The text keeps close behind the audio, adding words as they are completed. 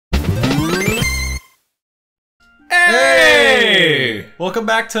Welcome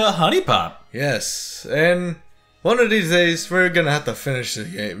back to HuniePop. Yes, and one of these days we're gonna have to finish the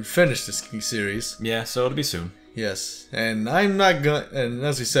game, finish this series. Yeah, so it'll be soon. Yes, and I'm not gonna, and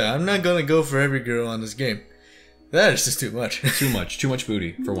as we said, I'm not gonna go for every girl on this game. That is just too much. Too much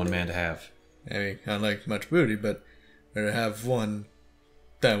booty for one man to have. I mean, I don't like much booty, but better have one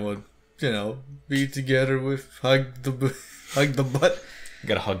that would, you know, be together with hug the butt. You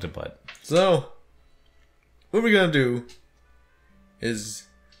gotta hug the butt. So, what we're gonna do is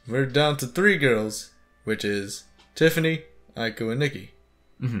we're down to 3 girls, which is Tiffany, Aiko, and Nikki.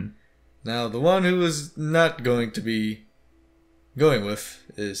 Now, the one who is not going to be going with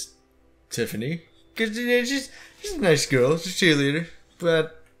is Tiffany, because she's a nice girl, she's a cheerleader,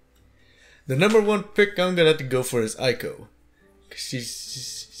 but the #1 pick I'm gonna have to go for is Aiko, cause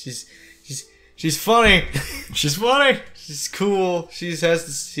she's funny. She's funny. She's cool. She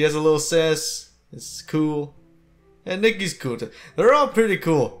has a little sass. It's cool. And Nikki's cool too. They're all pretty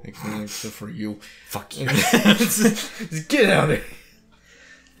cool. Except for you. Fuck you. Just get out of here.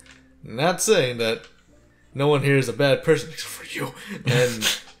 Not saying that no one here is a bad person except for you and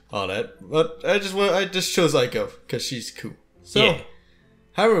all that. But I just chose Aiko because she's cool. So yeah.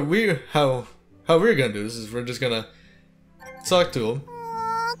 how we're gonna do this is we're just gonna talk to him.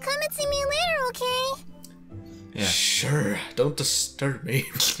 Come and see me later, okay? Yeah. Sure. Don't disturb me.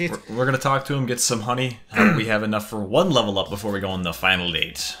 We're gonna talk to him, get some honey. We have enough for 1 level up before we go on the final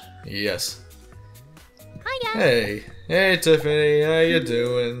date. Yes. Hi, guys. Hey Tiffany, how you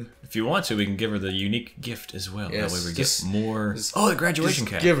doing? If you want to, we can give her the unique gift as well. Yes, that way we just- get more. just- Oh, the graduation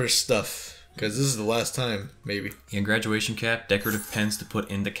Just cap. give her stuff, because this is the last time, maybe. Yeah, graduation cap, decorative pens to put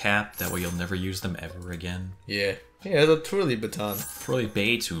in the cap. That way you'll never use them ever again. Yeah. Yeah, the twirly baton. Probably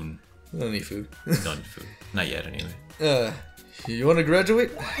Baytoon. Don't need food. Don't need food. Not yet, anyway. You want to graduate?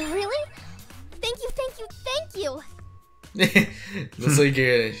 Really? Thank you, thank you, thank you. That's like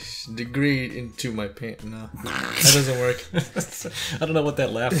a degree into my pants. No, that doesn't work. I don't know what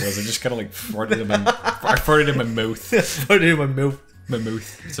that laugh was. I just kind of like farted in my, I farted in my mouth. Farted in my mouth. My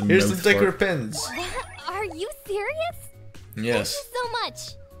mouth. It's a Here's mouth some decorative fart. pens. Are you serious? Yes. Thank you so much.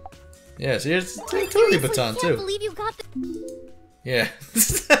 Yes, here's the I twirly seriously baton can't too. believe you got the. Yeah.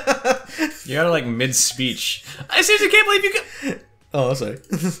 You gotta like mid-speech. I seriously can't believe you got... Oh, sorry.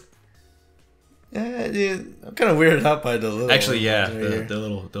 Yeah, I'm kind of weirded out by the little. Actually, yeah, ones right here. the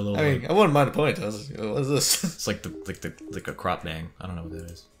little. I mean, I wouldn't mind a point. What is this? It's like like a crop bang. I don't know what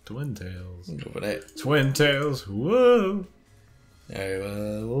that is. Twin tails. Go for that. Twin tails. Whoa. Alright,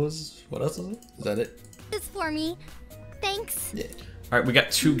 what else is it? Is that it? This for me. Thanks. Yeah. All right, we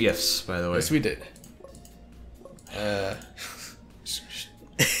got 2 gifts, by the way. Yes, we did.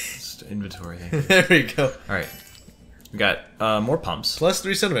 Just inventory. Thank you. There we go. All right, we got more pumps. Plus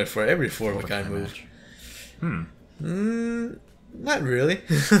 3 sentiment for every 4 of a kind move. Not really.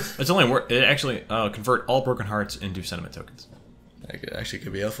 It's only it actually convert all broken hearts into sentiment tokens. That actually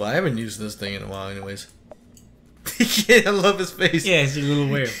could be helpful. I haven't used this thing in a while, anyways. Yeah, I love his face. Yeah, it's a little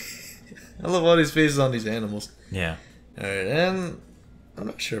weird. I love all these faces on these animals. Yeah. Alright, and I'm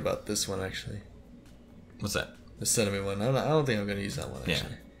not sure about this one actually. What's that? The sentiment one. I don't think I'm gonna use that one Yeah.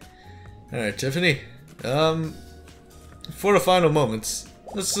 actually. Alright, Tiffany. For the final moments,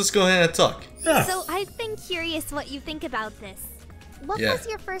 let's just go ahead and talk. Yeah. So I've been curious what you think about this. What Yeah. was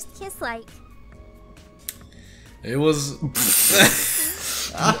your first kiss like? It was.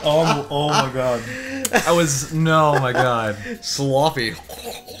 Oh my god. I was oh my god. Sloppy.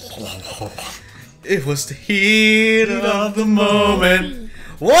 It was the heat of the moment.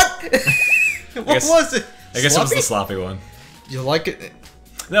 What? What guess- was it? I guess it was the Sloppy? sloppy one. You like it?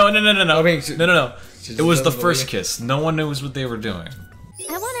 No. I mean, No. she It was the doesn't first believe kiss. No one knows what they were doing.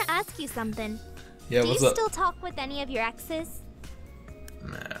 I want to ask you something. Yeah, Do you what's up? still talk with any of your exes?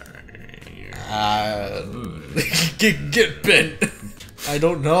 Get bent. I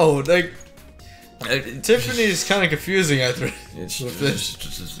don't know. Like, Tiffany is kind of confusing after with this.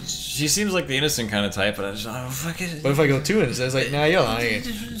 She seems like the innocent kind of type, but I just fuck it. But if I go 2 innocent, it's like, nah, you're lying.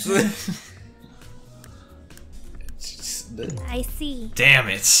 I see. Damn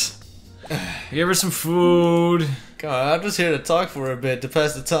it. Give her some food. God, I'm just here to talk for a bit to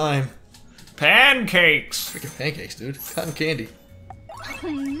pass the time. Pancakes. Freaking pancakes, dude. Cotton candy. Oh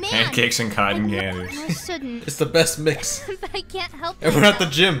man. Pancakes and cotton candy. I shouldn't, It's the best mix. but I can't help And we're at the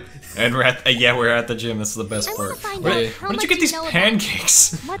myself. gym. And we're at the gym. That's the best I want part. to find Where- out where how Where did much you get these know about-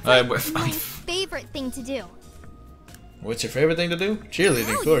 pancakes? What's Uh, my favorite thing to do? What's your favorite thing to do? Cheerleading,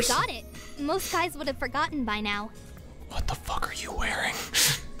 Oh, of course. you got it. Most guys would have forgotten by now. What the fuck are you wearing?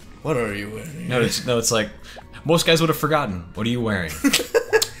 What are you wearing? No, it's like most guys would have forgotten. What are you wearing?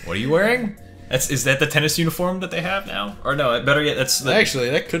 What are you wearing? Is that the tennis uniform that they have now? Or no, better yet, that's the... Actually,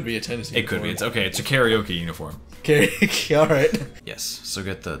 that could be a tennis uniform. It could be. It's okay. It's a karaoke uniform. Okay, alright. Yes. So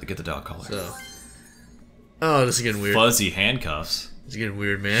get the dog collar. So. Oh, this is getting weird. Fuzzy handcuffs. It's getting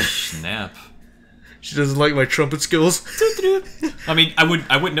weird, man. Snap. She doesn't like my trumpet skills. I mean, I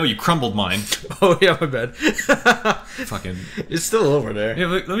wouldn't know you crumbled mine. Oh yeah, my bad. Fucking. It's still over there. Yeah,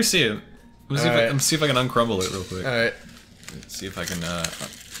 let me see it. Let me see if I can uncrumble it real quick. Alright. Let's see if I can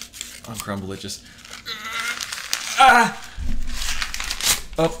uncrumble it. Just. Ah.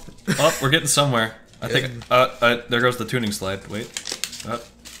 Oh, we're getting somewhere. I think. There goes the tuning slide. Wait.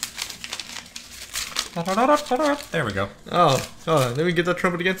 There we go. Oh, let me get that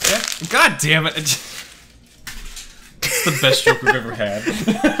trumpet again. Yeah. God damn it! It's the best joke we've ever had.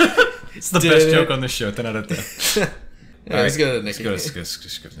 It's the best joke on this show. 10 out of 10. Alright, let's go to Nikki. Let's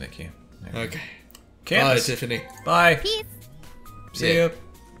go to Nikki. Okay. Candace. Bye, Tiffany. Bye. Peace. See ya.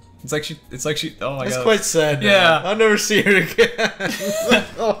 It's like she. Oh my god. That's quite sad. Yeah. I'll never see her again.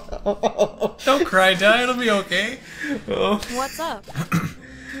 Don't cry, Di. It'll be okay. Oh. What's up?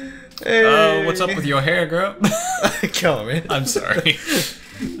 Hey. What's up with your hair, girl? Come on, man. I'm sorry.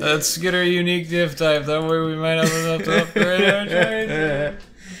 Let's get her unique diff type. That way we might have enough to upgrade our trade.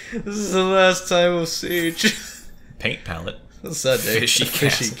 This is the last time we'll see each other. Paint palette. That's a sad day.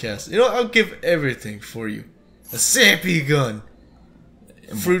 Fishy cast. You know, I'll give everything for you. A zappy gun.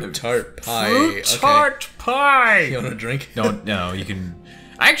 Fruit tart pie. Fruit tart pie. You want a drink? No, you can.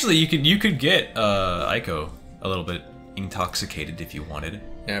 Actually, you could get Aiko a little bit intoxicated if you wanted.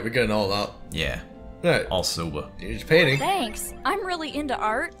 Yeah, we're getting all out. Yeah. Right. All sober. Here's painting. Thanks. I'm really into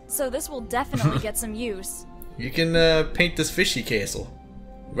art, so this will definitely get some use. You can paint this fishy castle.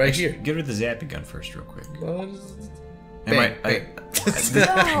 Right here. Give her the zappy gun first, real quick. Bang,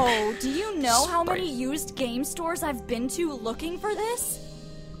 No, do you know how many used game stores I've been to looking for this?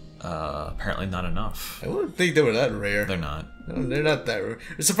 Apparently not enough. I wouldn't think they were that rare. They're not. No, they're not that rare.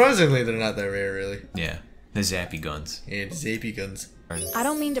 Surprisingly, they're not that rare, really. Yeah. The zappy guns. Yeah, the zappy guns. I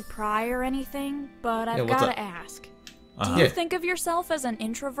don't mean to pry or anything, but I've what's gotta up? ask. Uh-huh. Do you think of yourself as an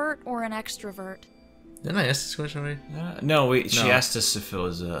introvert or an extrovert? Didn't I ask this question already? No, she No. asked us if it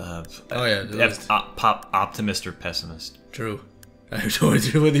was Oh yeah, pop optimist or pessimist. true. I have no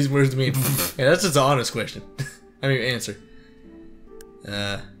idea what these words mean. Yeah, that's just an honest question. I mean, answer.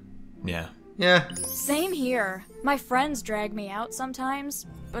 Yeah. Yeah. Same here. My friends drag me out sometimes,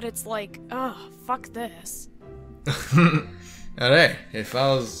 but it's like, ugh, fuck this. Alright, if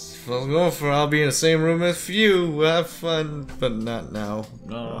I was going for I'll be in the same room with you, we'll have fun, but not now.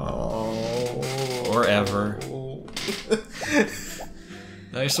 No. Or ever.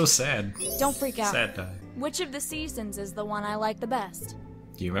 No, you're so sad. Don't freak out. Sad Di. Which of the seasons is the one I like the best?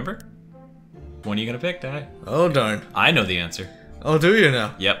 Do you remember? When are you gonna pick, Di? Oh darn. I know the answer. Oh, do you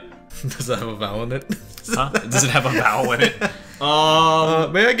now? Yep. Does that have a vowel in it? Huh? Does it have a vowel in it?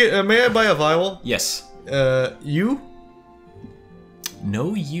 May I buy a vowel? Yes. You?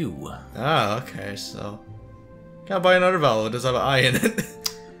 No, you. Ah, okay, so. Can I buy another vowel? It does have an I in it.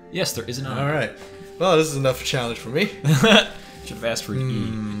 Yes, there is an I. Alright. Well, this is enough challenge for me. Should have asked for an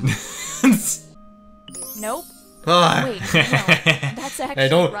E. Nope. Ah. Wait, no. That's actually Hey,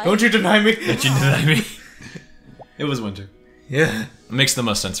 don't right. you deny me? Did you deny me? It was winter. Yeah. It makes the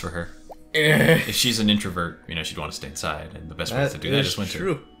most sense for her. If she's an introvert, she'd want to stay inside, and the best way to do that is winter.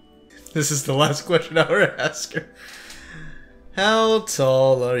 True. This is the last question I'll ever ask her. How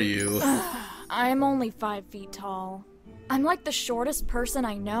tall are you? I'm only 5 feet tall. I'm like the shortest person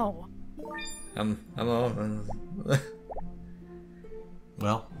I know. I'm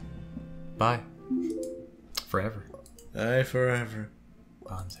Well, bye. Forever. Bye forever.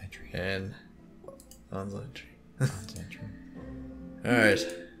 Bond's entry. And Bond's entry. Bond's entry. Alright.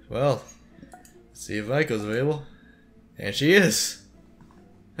 Well, let's see if Aiko's available. And she is.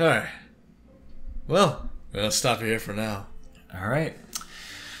 Alright. Well, we'll stop here for now. Alright.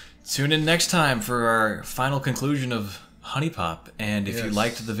 Tune in next time for our final conclusion of HuniePop. And if you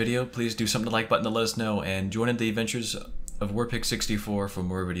liked the video, please do something to like button to let us know. And join in the adventures of WarPig64 for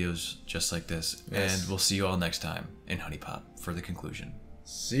more videos just like this. Yes. And we'll see you all next time in HuniePop for the conclusion.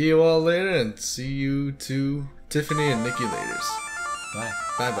 See you all later, and see you to Tiffany and Nikki later. Bye.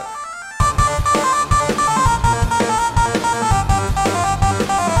 Bye bye.